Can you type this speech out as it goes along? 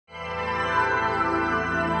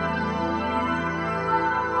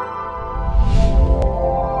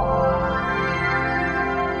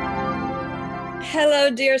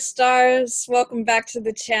dear stars. Welcome back to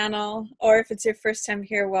the channel, or if it's your first time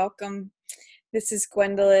here, welcome. This is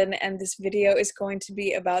Gwendolyn, and this video is going to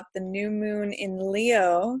be about the new moon in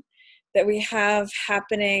Leo that we have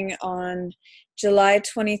happening on July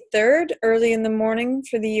 23rd, early in the morning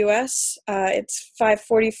for the US. It's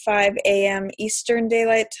 5:45 a.m. Eastern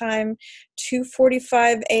Daylight Time,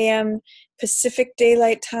 2:45 a.m. Pacific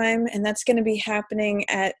Daylight Time, and that's going to be happening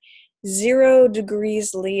at 0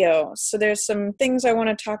 degrees Leo. So there's some things I want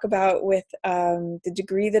to talk about with the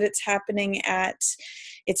degree that it's happening at.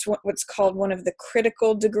 It's what's called one of the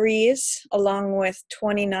critical degrees, along with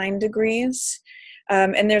 29 degrees.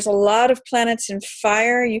 And there's a lot of planets in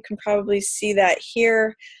fire. You can probably see that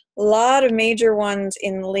here. A lot of major ones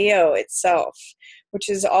in Leo itself, which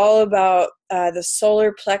is all about the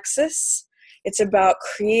solar plexus. It's about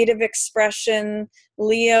creative expression.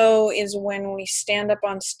 Leo is when we stand up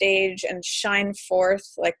on stage and shine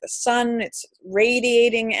forth like the sun. It's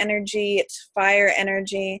radiating energy, it's fire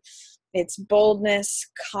energy, it's boldness,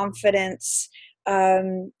 confidence.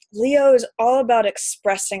 Leo is all about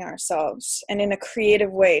expressing ourselves and in a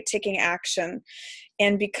creative way, taking action.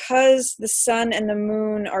 And because the sun and the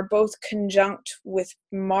moon are both conjunct with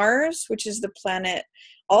Mars, which is the planet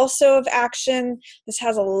also of action, this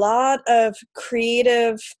has a lot of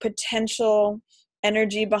creative potential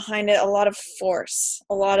energy behind it, a lot of force,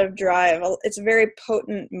 a lot of drive. It's a very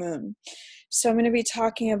potent moon. So I'm going to be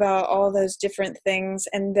talking about all those different things,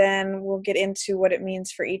 and then we'll get into what it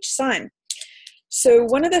means for each sign. So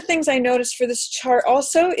one of the things I noticed for this chart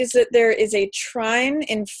also is that there is a trine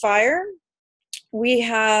in fire. We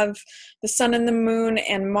have the sun and the moon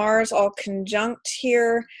and Mars all conjunct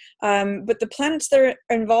here. But the planets that are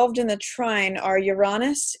involved in the trine are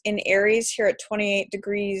Uranus in Aries here at 28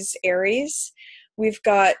 degrees Aries. We've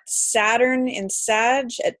got Saturn in Sag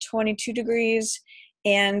at 22 degrees.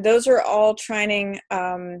 And those are all trining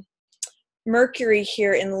Mercury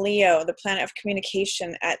here in Leo, the planet of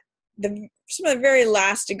communication, at some of the very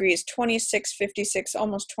last degrees, 26, 56,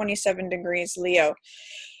 almost 27 degrees Leo.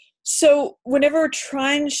 So whenever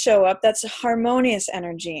trines show up, that's a harmonious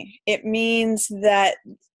energy. It means that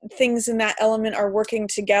things in that element are working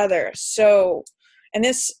together. So, and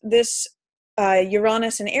this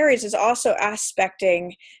Uranus and Aries is also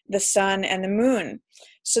aspecting the sun and the moon.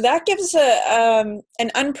 So that gives an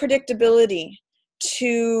unpredictability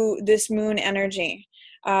to this moon energy.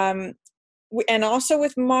 And also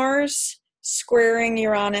with Mars squaring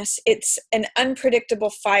Uranus, it's an unpredictable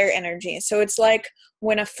fire energy. So it's like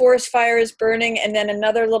when a forest fire is burning and then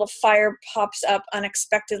another little fire pops up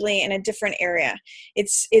unexpectedly in a different area.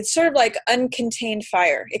 It's sort of like uncontained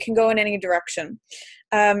fire. It can go in any direction.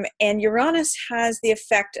 And Uranus has the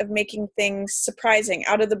effect of making things surprising,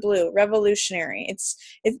 out of the blue, revolutionary.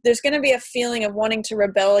 There's going to be a feeling of wanting to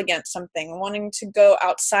rebel against something, wanting to go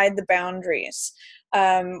outside the boundaries,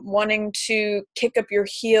 wanting to kick up your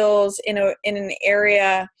heels in an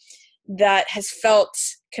area that has felt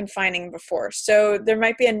confining before. So there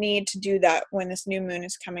might be a need to do that when this new moon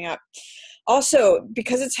is coming up. Also,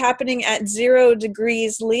 because it's happening at 0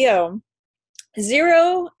 degrees Leo,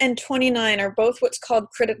 0 and 29 are both what's called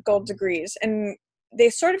critical degrees, and they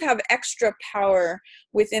sort of have extra power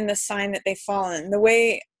within the sign that they fall in. The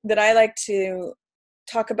way that I like to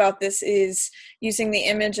talk about this is using the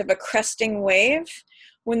image of a cresting wave.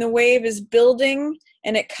 When the wave is building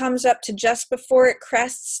and it comes up to just before it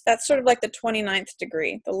crests, that's sort of like the 29th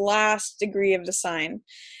degree, the last degree of the sign.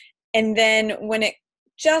 And then when it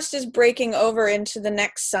just is breaking over into the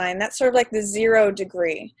next sign, that's sort of like the 0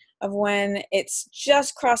 degree of when it's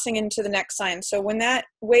just crossing into the next sign. So when that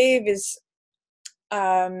wave is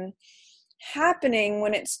happening,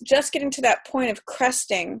 when it's just getting to that point of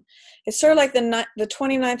cresting, it's sort of like the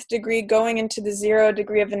 29th degree going into the 0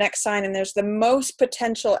 degree of the next sign, and there's the most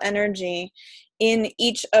potential energy in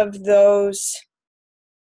each of those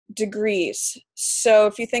degrees. So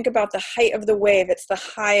if you think about the height of the wave, it's the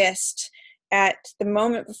highest at the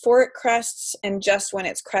moment before it crests and just when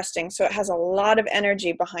it's cresting. So it has a lot of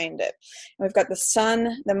energy behind it. And we've got the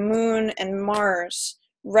sun, the moon, and Mars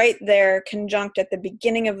right there conjunct at the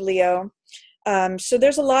beginning of Leo. So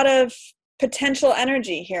there's a lot of potential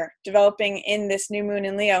energy here developing in this new moon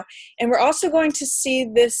in Leo. And we're also going to see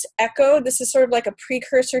this echo. This is sort of like a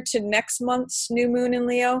precursor to next month's new moon in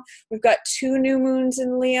Leo. We've got 2 new moons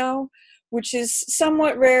in Leo, which is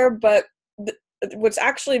somewhat rare, but what's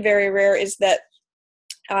actually very rare is that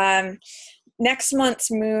next month's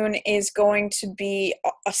moon is going to be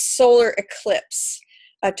a solar eclipse,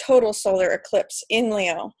 a total solar eclipse in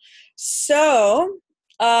Leo. So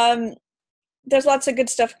there's lots of good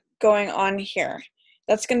stuff going on here.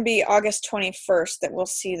 That's going to be August 21st that we'll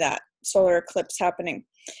see that. solar eclipse happening.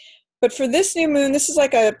 But for this new moon, this is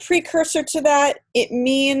like a precursor to that. It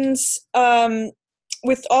means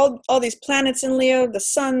with all these planets in Leo, the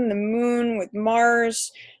sun, the moon, with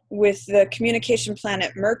Mars, with the communication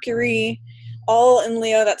planet Mercury, all in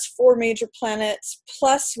Leo. That's 4 major planets.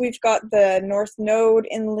 Plus we've got the North Node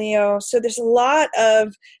in Leo. So there's a lot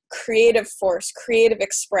of creative force, creative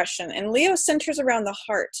expression. And Leo centers around the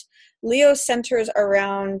heart. Leo centers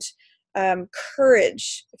around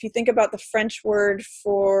courage. If you think about the French word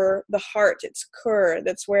for the heart, it's cœur.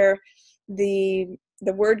 That's where the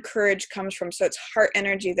word courage comes from. So it's heart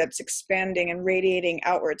energy that's expanding and radiating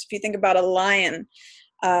outwards. If you think about a lion,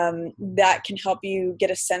 that can help you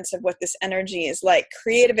get a sense of what this energy is like.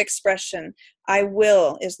 Creative expression. I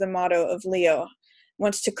will is the motto of Leo. It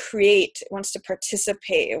wants to create, it wants to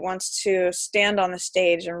participate, it wants to stand on the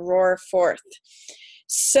stage and roar forth.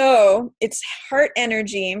 So it's heart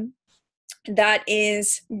energy that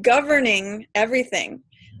is governing everything.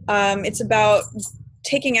 It's about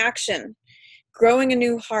taking action, growing a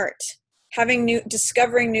new heart,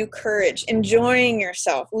 discovering new courage, enjoying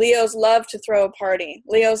yourself. Leos love to throw a party.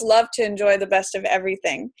 Leos love to enjoy the best of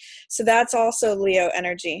everything. So that's also Leo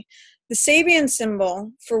energy. The Sabian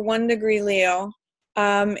symbol for 1 degree Leo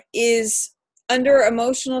is under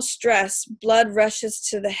emotional stress, blood rushes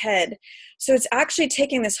to the head. So it's actually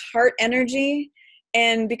taking this heart energy,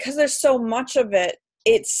 and because there's so much of it,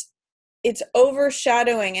 it's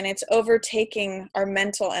overshadowing and it's overtaking our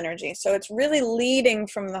mental energy. So it's really leading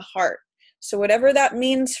from the heart. So whatever that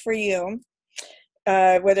means for you,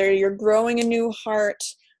 whether you're growing a new heart,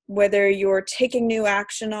 whether you're taking new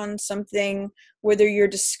action on something, whether you're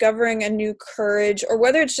discovering a new courage, or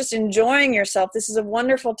whether it's just enjoying yourself, this is a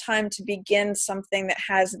wonderful time to begin something that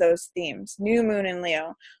has those themes. New moon in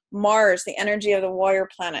Leo. Mars, the energy of the warrior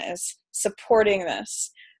planet, is supporting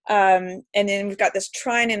this. And then we've got this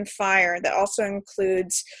trine in fire that also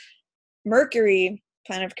includes Mercury,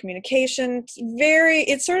 planet of communication.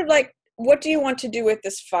 It's sort of like, what do you want to do with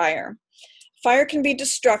this fire? Fire can be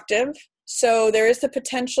destructive. So there is the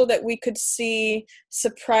potential that we could see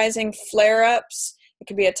surprising flare-ups. It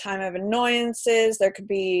could be a time of annoyances. There could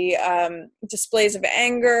be displays of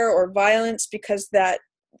anger or violence because that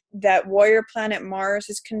warrior planet Mars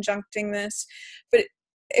is conjuncting this. But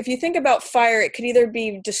if you think about fire, it could either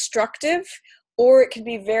be destructive or it could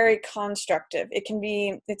be very constructive.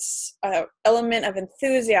 It's an element of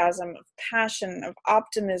enthusiasm, of passion, of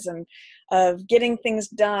optimism, of getting things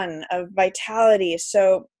done, of vitality.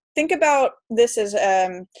 So think about this as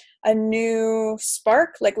a new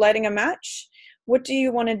spark, like lighting a match. What do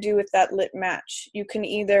you want to do with that lit match? It can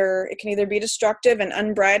either be destructive and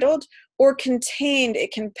unbridled, or contained,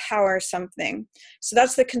 it can power something. So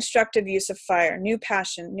that's the constructive use of fire. New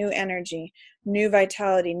passion, new energy, new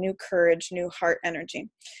vitality, new courage, new heart energy.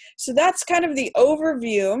 So that's kind of the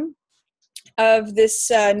overview of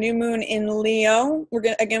this new moon in Leo. We're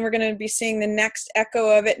going to be seeing the next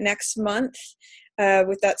echo of it next month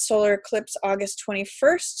with that solar eclipse August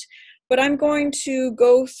 21st. But I'm going to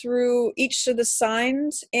go through each of the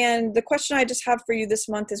signs. And the question I just have for you this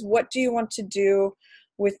month is, what do you want to do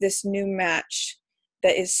with this new match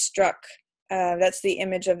that is struck? That's the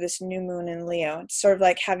image of this new moon in Leo. It's sort of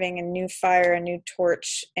like having a new fire, a new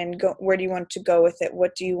torch, and where do you want to go with it?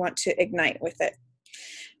 What do you want to ignite with it?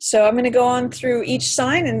 So I'm going to go on through each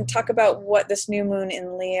sign and talk about what this new moon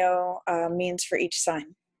in Leo means for each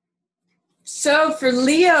sign. So for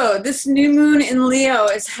Leo, this new moon in Leo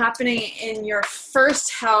is happening in your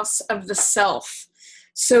first house of the self.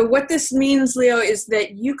 So what this means, Leo, is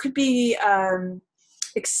that you could be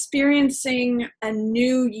experiencing a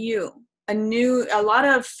new you, a lot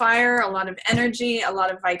of fire, a lot of energy, a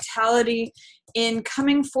lot of vitality in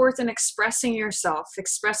coming forth and expressing yourself,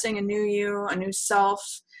 expressing a new you, a new self,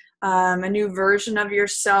 a new version of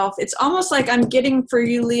yourself. It's almost like I'm getting for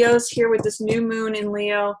you Leos here with this new moon in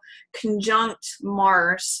Leo conjunct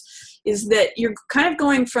Mars, is that you're kind of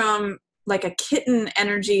going from like a kitten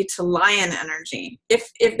energy to lion energy.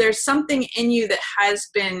 If there's something in you that has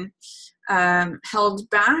been held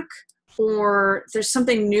back, or there's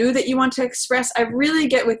something new that you want to express, I really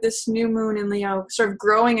get with this new moon in Leo sort of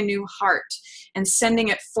growing a new heart and sending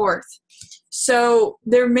it forth. So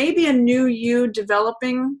there may be a new you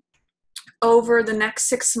developing over the next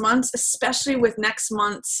 6 months, especially with next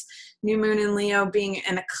month's new moon in Leo being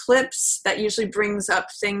an eclipse. That usually brings up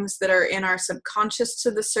things that are in our subconscious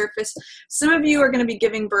to the surface. Some of you are going to be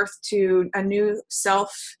giving birth to a new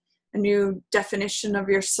self, a new definition of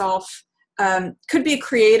yourself. Could be a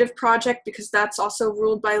creative project because that's also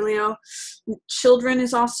ruled by Leo. Children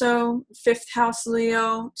is also 5th house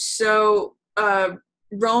Leo. So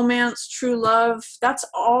romance, true love, that's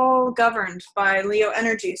all governed by Leo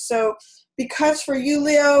energy. So because for you,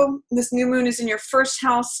 Leo, this new moon is in your first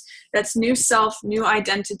house, that's new self, new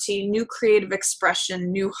identity, new creative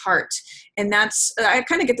expression, new heart. And that's, I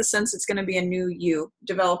kind of get the sense it's going to be a new you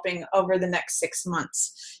developing over the next 6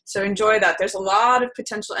 months. So enjoy that. There's a lot of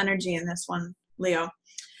potential energy in this one, Leo.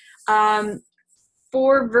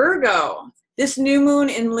 For Virgo, this new moon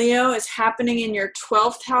in Leo is happening in your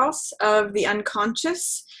 12th house of the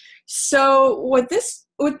unconscious. So what this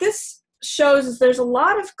shows is there's a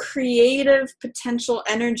lot of creative potential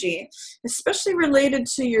energy, especially related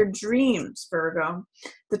to your dreams, Virgo.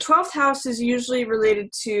 The 12th house is usually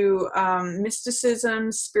related to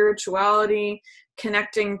mysticism, spirituality,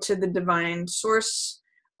 connecting to the divine source,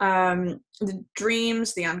 the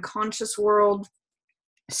dreams, the unconscious world.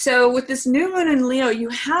 So with this new moon in Leo, you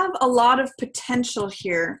have a lot of potential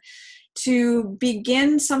here to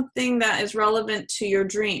begin something that is relevant to your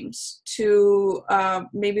dreams, to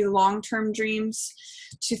maybe long-term dreams,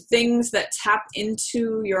 to things that tap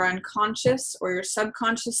into your unconscious or your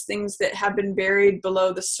subconscious, things that have been buried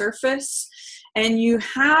below the surface. And you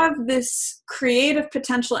have this creative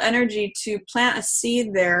potential energy to plant a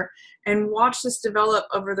seed there and watch this develop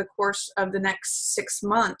over the course of the next 6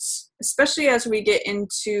 months, especially as we get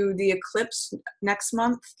into the eclipse next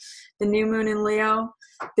month, the new moon in Leo.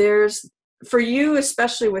 There's, for you,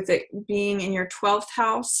 especially with it being in your 12th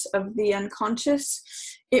house of the unconscious,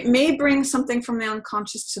 it may bring something from the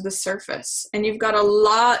unconscious to the surface. And you've got a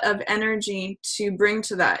lot of energy to bring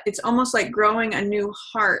to that. It's almost like growing a new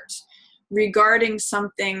heart regarding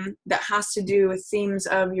something that has to do with themes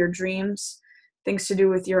of your dreams, things to do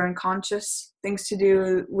with your unconscious, things to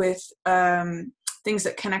do with things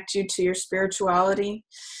that connect you to your spirituality.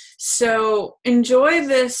 So enjoy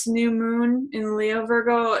this new moon in Leo,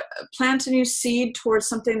 Virgo. Plant a new seed towards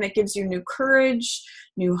something that gives you new courage,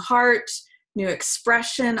 new heart, new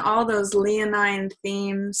expression, all those Leonine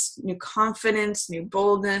themes, new confidence, new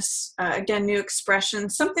boldness, again, new expression,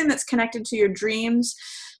 something that's connected to your dreams,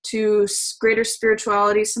 to greater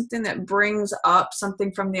spirituality, something that brings up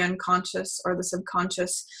something from the unconscious or the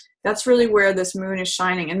subconscious. That's really where this moon is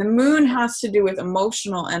shining. And the moon has to do with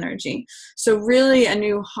emotional energy. So really a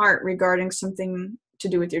new heart regarding something to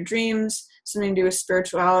do with your dreams, something to do with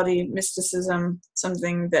spirituality, mysticism,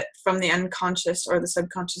 something that from the unconscious or the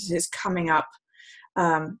subconscious is coming up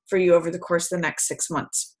for you over the course of the next 6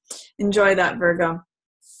 months. Enjoy that, Virgo.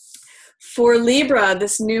 For Libra,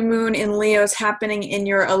 this new moon in Leo is happening in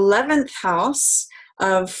your 11th house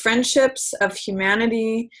of friendships, of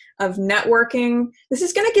humanity, of networking. This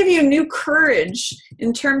is going to give you new courage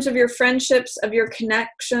in terms of your friendships, of your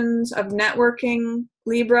connections, of networking,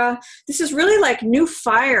 Libra. This is really like new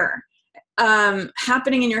fire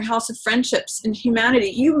happening in your house of friendships and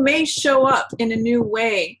humanity. You may show up in a new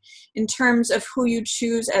way in terms of who you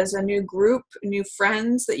choose as a new group, new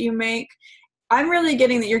friends that you make. I'm really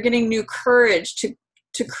getting that you're getting new courage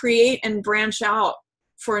to create and branch out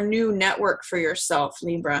for a new network for yourself,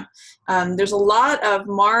 Libra. There's a lot of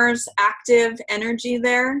Mars active energy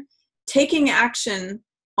there, taking action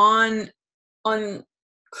on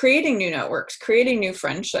creating new networks, creating new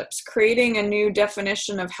friendships, creating a new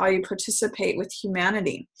definition of how you participate with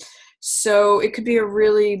humanity. So it could be a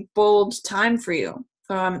really bold time for you.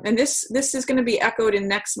 And this is going to be echoed in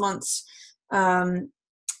next month's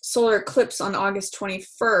solar eclipse on August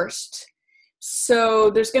 21st. So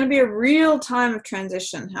there's going to be a real time of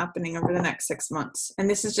transition happening over the next 6 months. And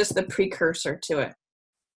this is just the precursor to it.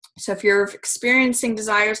 So if you're experiencing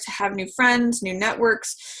desires to have new friends, new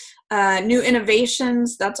networks, new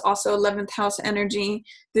innovations, that's also 11th house energy.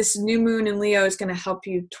 This new moon in Leo is going to help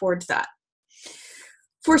you towards that.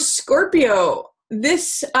 For Scorpio,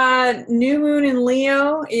 this new moon in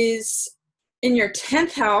Leo is in your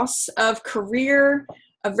 10th house of career,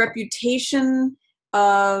 of reputation,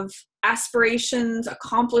 of aspirations,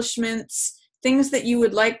 accomplishments, things that you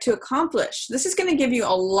would like to accomplish. This is going to give you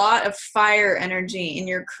a lot of fire energy in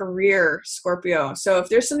your career, Scorpio. So if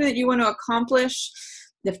there's something that you want to accomplish,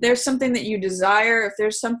 if there's something that you desire, if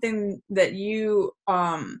there's something that you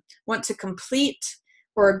want to complete,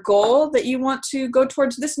 or a goal that you want to go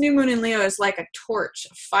towards, this new moon in Leo is like a torch,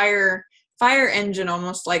 a fire engine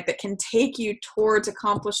almost, like, that can take you towards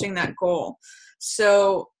accomplishing that goal.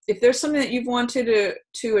 So if there's something that you've wanted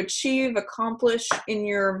to achieve, accomplish in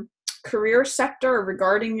your career sector, or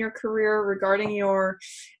regarding your career, regarding your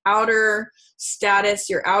outer status,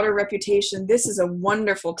 your outer reputation, this is a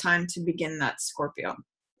wonderful time to begin that, Scorpio.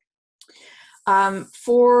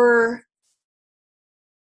 For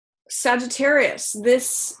Sagittarius,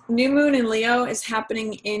 this new moon in Leo is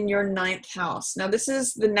happening in your 9th house. Now, this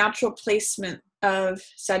is the natural placement of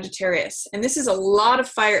Sagittarius. And this is a lot of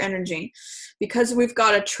fire energy because we've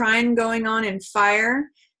got a trine going on in fire.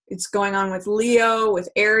 It's going on with Leo, with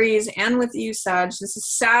Aries, and with you, Sag. This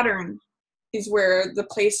is Saturn is where the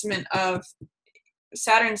placement of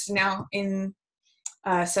Saturn's now in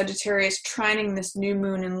Sagittarius, trining this new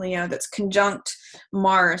moon in Leo that's conjunct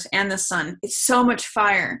Mars and the sun. It's so much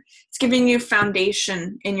fire. It's giving you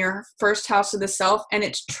foundation in your first house of the self, and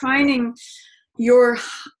it's trining your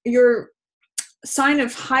sign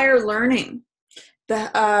of higher learning,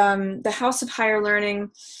 the house of higher learning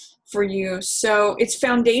for you. So it's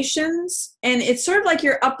foundations, and it's sort of like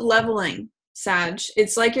you're up leveling, Sag.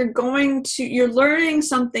 It's like you're learning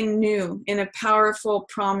something new in a powerful,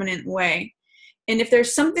 prominent way. And if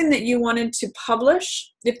there's something that you wanted to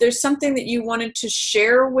publish, if there's something that you wanted to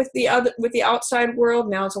share with the outside world,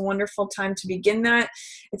 now is a wonderful time to begin that.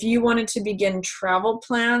 If you wanted to begin travel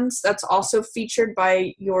plans, that's also featured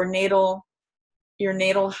by your natal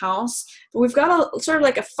house. But we've got a sort of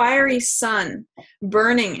like a fiery sun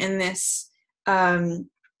burning in this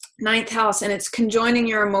ninth house, and it's conjoining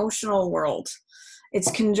your emotional world.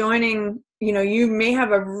 It's conjoining, you may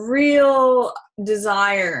have a real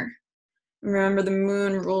desire. Remember, the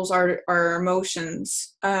moon rules our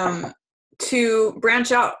emotions, to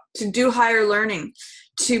branch out, to do higher learning,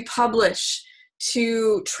 to publish,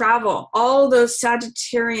 to travel. All those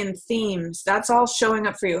Sagittarian themes, that's all showing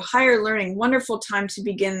up for you. Higher learning, wonderful time to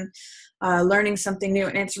begin learning something new.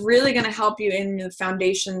 And it's really going to help you in the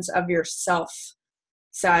foundations of yourself,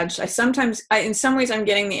 Sag. In some ways, I'm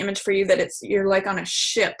getting the image for you that you're like on a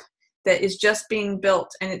ship that is just being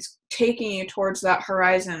built, and it's taking you towards that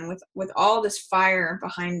horizon with all this fire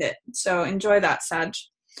behind it. So enjoy that, Sag.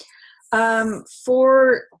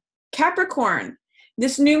 For Capricorn,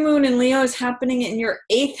 this new moon in Leo is happening in your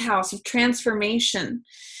 8th house of transformation.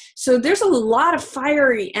 So there's a lot of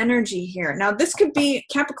fiery energy here. Now, this could be,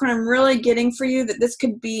 Capricorn, I'm really getting for you that this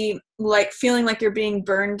could be like feeling like you're being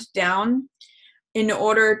burned down in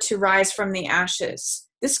order to rise from the ashes.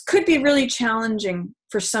 This could be really challenging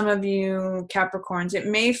for some of you Capricorns. It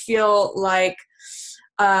may feel like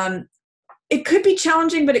it could be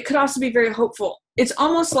challenging, but it could also be very hopeful. It's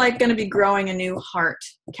almost like going to be growing a new heart,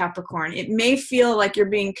 Capricorn. It may feel like you're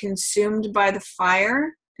being consumed by the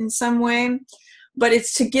fire in some way, but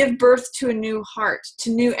it's to give birth to a new heart,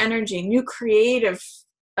 to new energy, new creative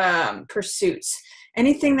pursuits.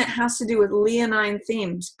 Anything that has to do with leonine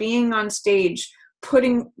themes, being on stage,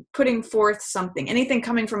 putting forth something, anything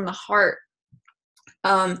coming from the heart.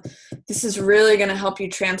 This is really going to help you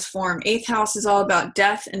transform. 8th house is all about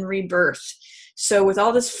death and rebirth. So with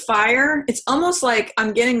all this fire, it's almost like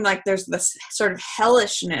I'm getting like there's this sort of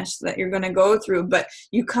hellishness that you're going to go through, but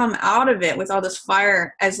you come out of it with all this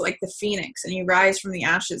fire as like the phoenix, and you rise from the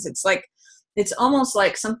ashes. It's almost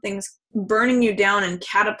like something's burning you down and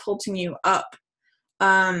catapulting you up.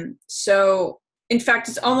 So in fact,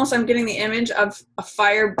 it's almost, I'm getting the image of a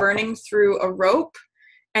fire burning through a rope,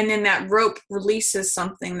 and then that rope releases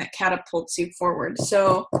something that catapults you forward.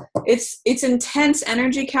 So it's intense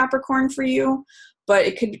energy, Capricorn, for you, but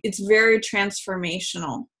it's very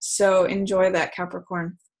transformational. So enjoy that,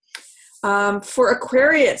 Capricorn. For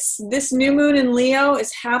Aquarius, this new moon in Leo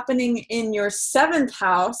is happening in your 7th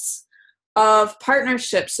house of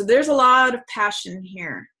partnerships. So there's a lot of passion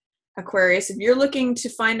here, Aquarius. If you're looking to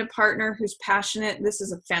find a partner who's passionate, this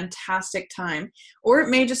is a fantastic time. Or it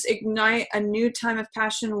may just ignite a new time of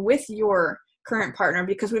passion with your current partner,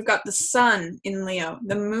 because we've got the sun in Leo,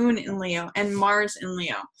 the moon in Leo, and Mars in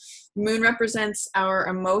Leo. Moon represents our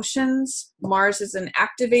emotions. Mars is an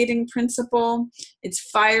activating principle. It's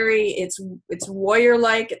fiery, it's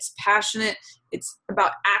warrior-like, it's passionate, it's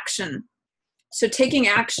about action. So taking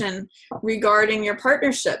action regarding your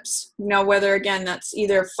partnerships. Now, whether, again, that's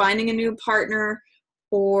either finding a new partner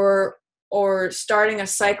or starting a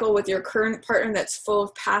cycle with your current partner that's full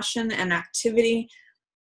of passion and activity.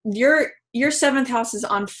 Your 7th house is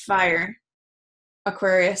on fire,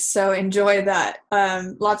 Aquarius, so enjoy that.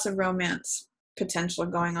 Lots of romance potential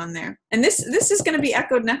going on there. And this is going to be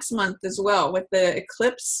echoed next month as well with the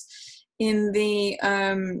eclipse in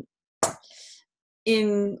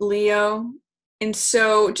Leo. And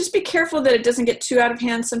so just be careful that it doesn't get too out of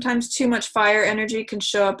hand. Sometimes too much fire energy can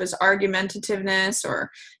show up as argumentativeness or,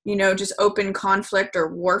 just open conflict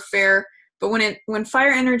or warfare. But when fire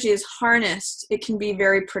energy is harnessed, it can be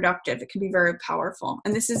very productive. It can be very powerful.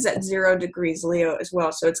 And this is at 0 degrees Leo as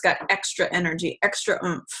well. So it's got extra energy, extra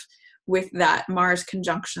oomph with that Mars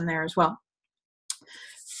conjunction there as well.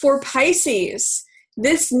 For Pisces,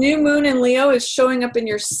 this new moon in Leo is showing up in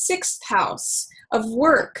your 6th house of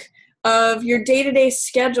work, of your day-to-day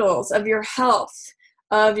schedules, of your health,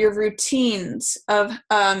 of your routines, of,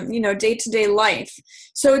 day-to-day life.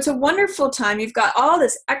 So it's a wonderful time. You've got all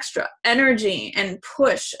this extra energy and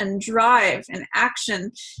push and drive and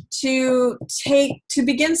action to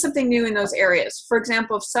begin something new in those areas. For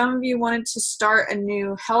example, if some of you wanted to start a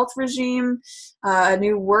new health regime, a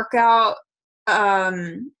new workout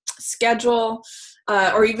schedule,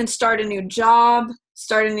 or even start a new job,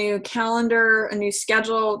 start a new calendar, a new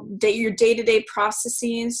schedule, your day-to-day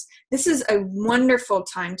processes. This is a wonderful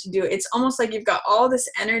time to do it. It's almost like you've got all this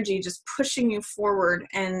energy just pushing you forward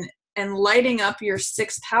and lighting up your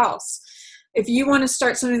 6th house. If you want to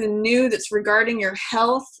start something new that's regarding your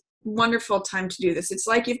health, wonderful time to do this. It's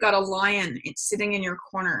like you've got a lion sitting in your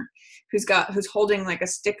corner who's holding like a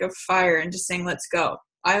stick of fire and just saying, let's go.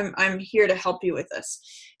 I'm here to help you with this.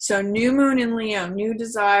 So new moon in Leo, new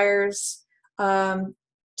desires,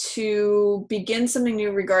 to begin something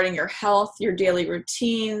new regarding your health, your daily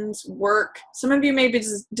routines, work. Some of you may be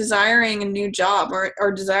desiring a new job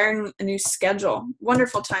or desiring a new schedule.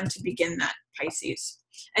 Wonderful time to begin that, Pisces.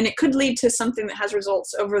 And it could lead to something that has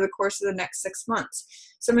results over the course of the next 6 months.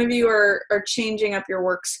 Some of you are changing up your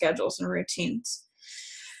work schedules and routines.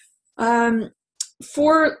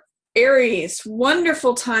 For Aries,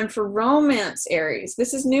 wonderful time for romance, Aries.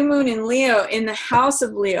 This is new moon in Leo, in the house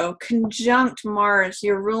of Leo, conjunct Mars,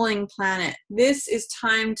 your ruling planet. This is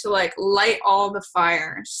time to light all the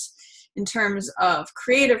fires in terms of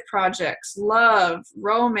creative projects, love,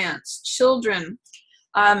 romance, children.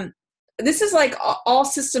 This is like all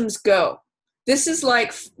systems go. This is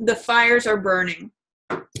like the fires are burning.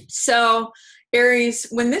 So Aries,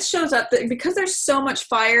 when this shows up, because there's so much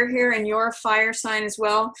fire here and you're a fire sign as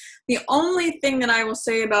well, the only thing that I will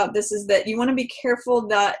say about this is that you want to be careful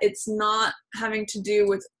that it's not having to do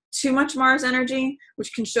with too much Mars energy,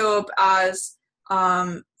 which can show up as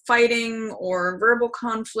fighting or verbal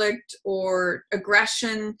conflict or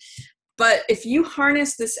aggression. But if you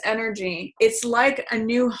harness this energy, it's like a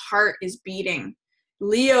new heart is beating.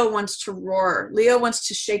 Leo wants to roar. Leo wants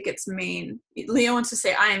to shake its mane. Leo wants to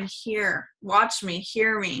say, I am here. Watch me,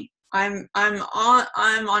 hear me. I'm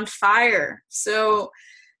on fire. So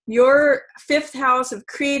your 5th house of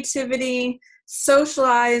creativity,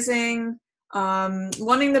 socializing,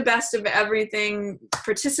 wanting the best of everything,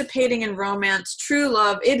 participating in romance, true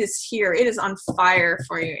love, it is here. It is on fire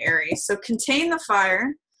for you, Aries. So contain the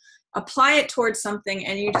fire, apply it towards something,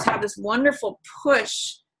 and you just have this wonderful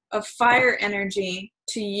push of fire energy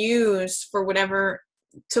to use for whatever,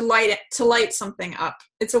 to light something up.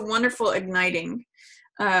 It's a wonderful igniting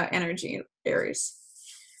energy, Aries.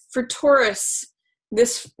 For Taurus,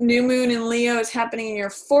 this new moon in Leo is happening in your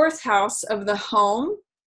 4th house of the home.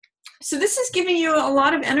 So this is giving you a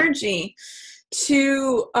lot of energy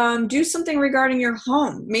to do something regarding your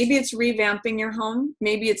home. Maybe it's revamping your home.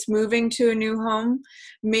 Maybe it's moving to a new home.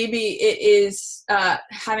 Maybe it is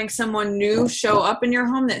having someone new show up in your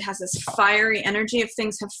home that has this fiery energy if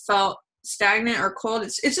things have felt stagnant or cold.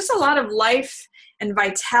 It's just a lot of life and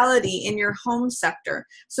vitality in your home sector.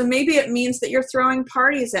 So maybe it means that you're throwing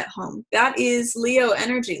parties at home. That is Leo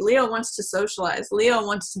energy. Leo wants to socialize. Leo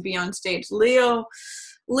wants to be on stage. Leo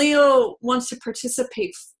wants to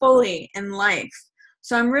participate fully in life.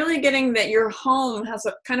 So I'm really getting that your home has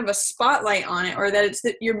a kind of a spotlight on it, or that it's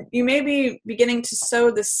that you may be beginning to sow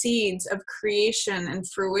the seeds of creation and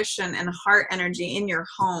fruition and heart energy in your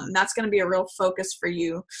home. That's going to be a real focus for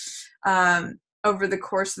you over the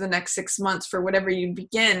course of the next 6 months for whatever you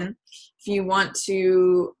begin. If you want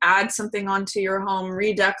to add something onto your home,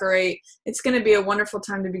 redecorate, it's going to be a wonderful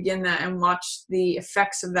time to begin that and watch the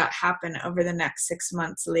effects of that happen over the next 6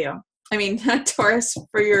 months, Taurus,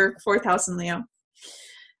 for your 4th house in Leo.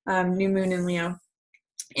 New moon in Leo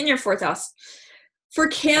in your 4th house. For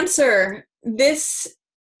Cancer,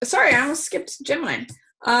 I almost skipped Gemini.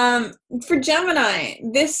 For Gemini,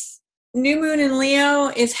 this new moon in Leo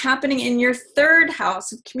is happening in your 3rd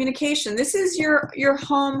house of communication. This is your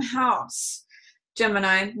home house,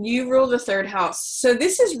 Gemini. You rule the 3rd house. So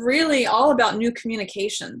this is really all about new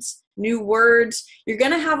communications, new words. You're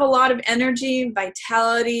going to have a lot of energy,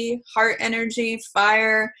 vitality, heart energy,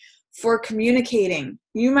 fire for communicating.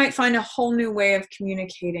 You might find a whole new way of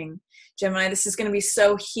communicating, Gemini. This is going to be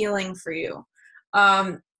so healing for you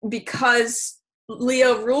because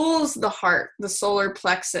Leo rules the heart, the solar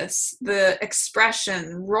plexus, the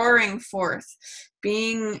expression, roaring forth,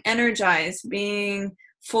 being energized, being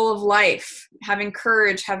full of life, having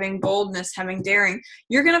courage, having boldness, having daring.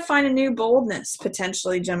 You're going to find a new boldness,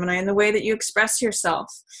 potentially, Gemini, in the way that you express yourself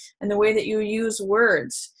and the way that you use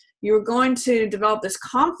words. you're going to develop this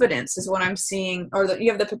confidence is what I'm seeing, or that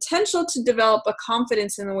you have the potential to develop a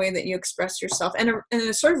confidence in the way that you express yourself, and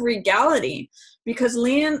a sort of regality, because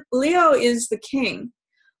Leo is the king.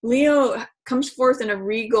 Leo comes forth in a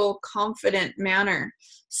regal, confident manner.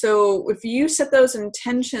 So if you set those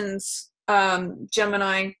intentions,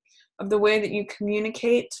 Gemini, of the way that you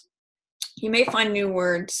communicate, you may find new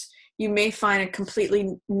words. You may find a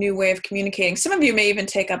completely new way of communicating. Some of you may even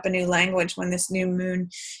take up a new language when this new moon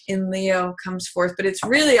in Leo comes forth, but it's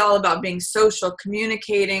really all about being social,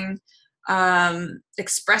 communicating,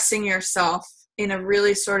 expressing yourself in a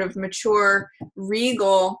really sort of mature,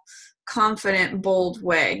 regal, confident, bold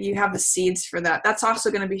way. You have the seeds for that. That's also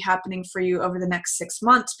going to be happening for you over the next 6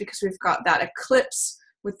 months, because we've got that eclipse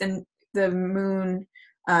with the moon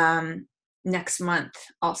next month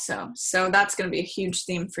also. So that's going to be a huge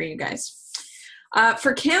theme for you guys.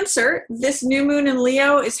 For Cancer, this new moon in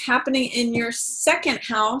Leo is happening in your second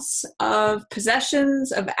house of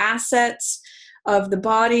possessions, of assets, of the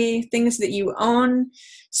body, things that you own.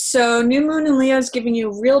 So new moon in Leo is giving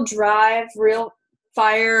you real drive, real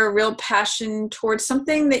fire, real passion towards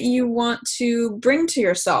something that you want to bring to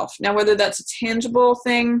yourself. Now, whether that's a tangible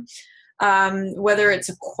thing, whether it's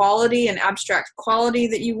a quality, an abstract quality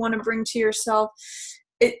that you want to bring to yourself,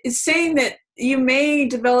 it is saying that you may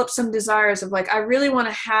develop some desires of like, I really want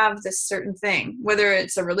to have this certain thing, whether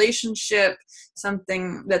it's a relationship,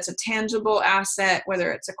 something that's a tangible asset,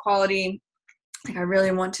 whether it's a quality, like I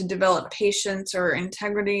really want to develop patience or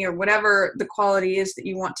integrity or whatever the quality is that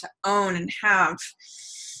you want to own and have.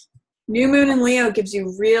 New moon in Leo gives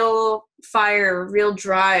you real fire, real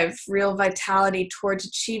drive, real vitality towards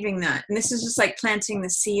achieving that. And this is just like planting the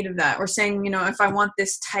seed of that. We're saying, you know, if I want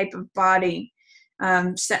this type of body,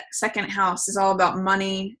 second house is all about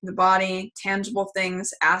money, the body, tangible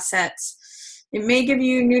things, assets. It may give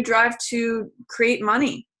you new drive to create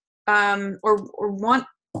money,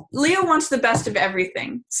 Leo wants the best of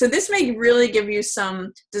everything. So this may really give you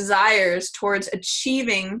some desires towards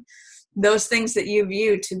achieving those things that you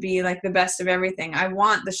view to be like the best of everything. I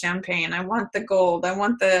want the champagne. I want the gold. I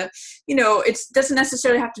want the, you know, it doesn't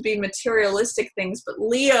necessarily have to be materialistic things, but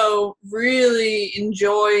Leo really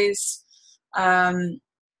enjoys the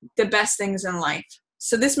best things in life.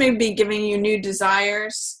 So this may be giving you new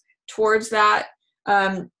desires towards that.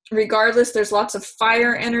 Regardless, there's lots of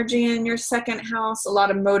fire energy in your second house, a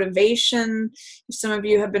lot of motivation. If some of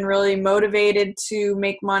you have been really motivated to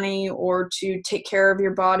make money or to take care of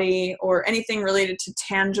your body or anything related to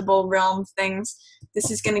tangible realm things,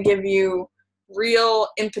 this is going to give you real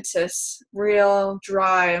impetus, real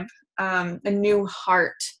drive, a new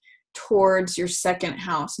heart towards your second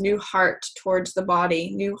house, new heart towards the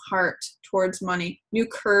body, new heart towards money, new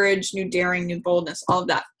courage, new daring, new boldness, all of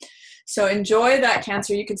that. So enjoy that,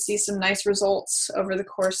 Cancer. You can see some nice results over the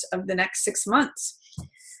course of the next 6 months.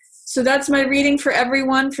 So that's my reading for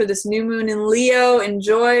everyone for this new moon in Leo.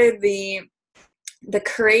 Enjoy the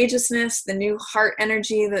courageousness, the new heart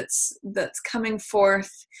energy that's coming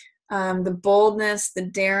forth, the boldness, the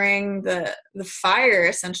daring, the fire,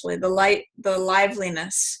 essentially, the light, the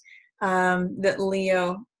liveliness that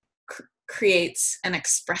Leo creates and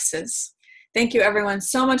expresses. Thank you, everyone,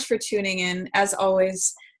 so much for tuning in. As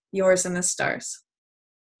always, yours in the stars.